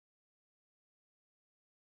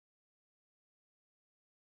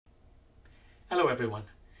Hello everyone.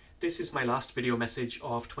 This is my last video message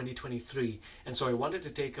of 2023, and so I wanted to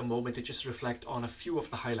take a moment to just reflect on a few of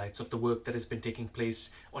the highlights of the work that has been taking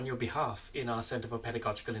place on your behalf in our Center for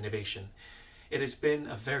Pedagogical Innovation. It has been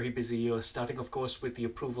a very busy year, starting of course with the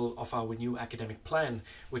approval of our new academic plan,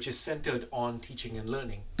 which is centered on teaching and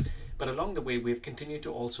learning. But along the way, we've continued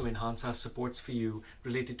to also enhance our supports for you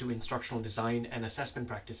related to instructional design and assessment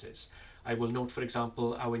practices. I will note, for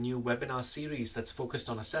example, our new webinar series that's focused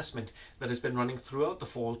on assessment that has been running throughout the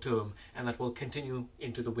fall term and that will continue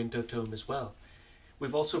into the winter term as well.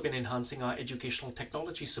 We've also been enhancing our educational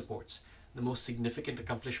technology supports, the most significant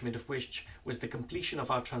accomplishment of which was the completion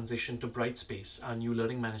of our transition to Brightspace, our new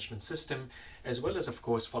learning management system, as well as, of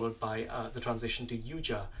course, followed by the transition to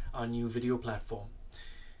UJA, our new video platform.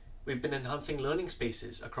 We've been enhancing learning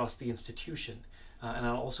spaces across the institution. And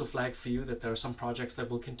I'll also flag for you that there are some projects that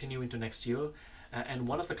will continue into next year. And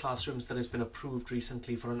one of the classrooms that has been approved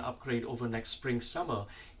recently for an upgrade over next spring-summer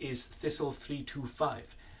is Thistle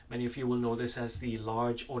 325. Many of you will know this as the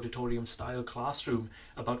large auditorium-style classroom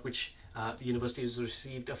about which the university has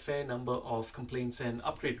received a fair number of complaints and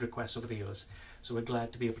upgrade requests over the years. So we're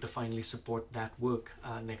glad to be able to finally support that work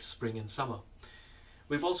next spring and summer.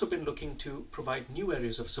 We've also been looking to provide new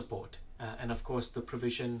areas of support. And of course, the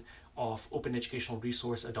provision of open educational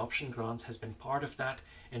resource adoption grants has been part of that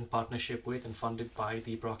in partnership with and funded by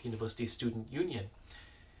the Brock University Student Union.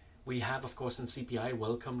 We have, of course, in CPI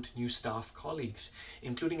welcomed new staff colleagues,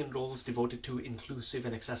 including in roles devoted to inclusive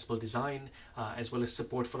and accessible design, as well as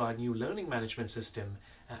support for our new learning management system,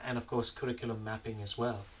 and of course, curriculum mapping as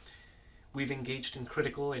well. We've engaged in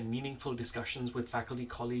critical and meaningful discussions with faculty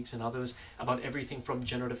colleagues and others about everything from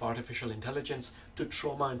generative artificial intelligence to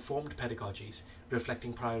trauma-informed pedagogies,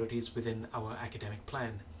 reflecting priorities within our academic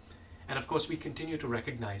plan. And of course, we continue to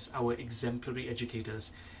recognize our exemplary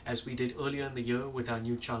educators, as we did earlier in the year with our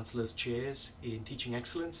new Chancellor's Chairs in Teaching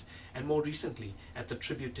Excellence, and more recently at the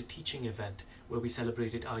Tribute to Teaching event, where we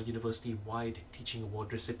celebrated our university-wide Teaching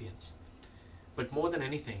Award recipients. But more than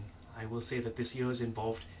anything, I will say that this year has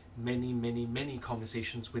involved many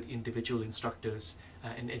conversations with individual instructors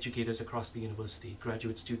and educators across the university,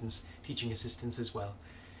 graduate students, teaching assistants as well.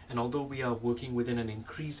 And although we are working within an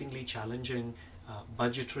increasingly challenging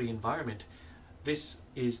budgetary environment, this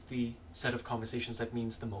is the set of conversations that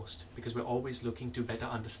means the most, because we're always looking to better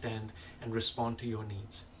understand and respond to your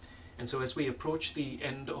needs. And so as we approach the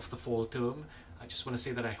end of the fall term, I just want to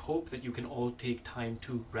say that I hope that you can all take time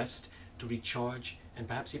to rest, to recharge, and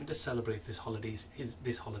perhaps even to celebrate this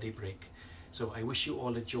holiday break. So I wish you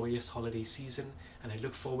all a joyous holiday season, and I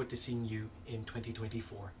look forward to seeing you in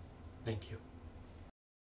 2024. Thank you.